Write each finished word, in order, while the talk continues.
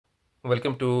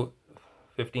Welcome to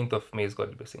 15th of May's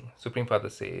Godly Blessing. Supreme Father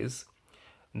says,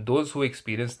 those who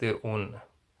experience their own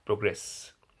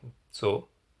progress. So,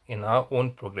 in our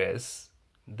own progress,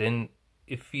 then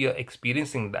if we are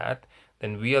experiencing that,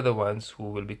 then we are the ones who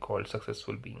will be called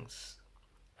successful beings.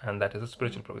 And that is a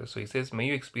spiritual progress. So he says, may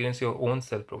you experience your own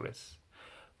self progress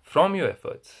from your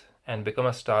efforts and become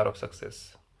a star of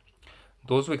success.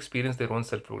 Those who experience their own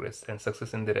self progress and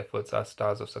success in their efforts are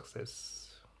stars of success.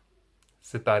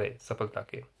 Sitare, safalta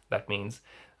ke. That means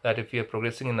that if we are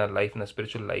progressing in our life, in our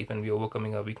spiritual life, and we are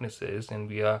overcoming our weaknesses, and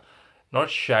we are not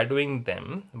shadowing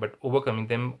them, but overcoming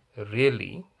them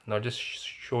really, not just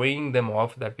showing them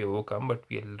off that we overcome, but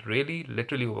we are really,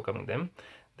 literally overcoming them,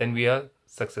 then we are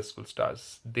successful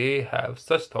stars. They have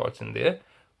such thoughts in their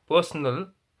personal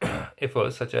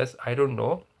efforts, such as, I don't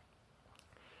know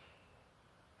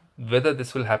whether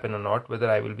this will happen or not, whether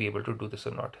I will be able to do this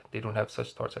or not. They don't have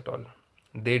such thoughts at all.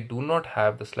 They do not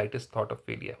have the slightest thought of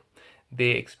failure.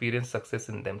 They experience success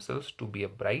in themselves to be a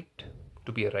right.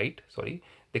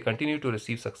 They continue to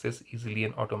receive success easily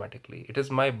and automatically. It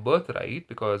is my birthright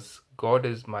because God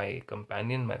is my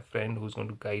companion, my friend, who's going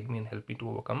to guide me and help me to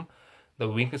overcome the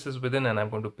weaknesses within, and I'm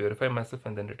going to purify myself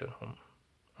and then return home.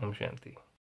 Om Shanti.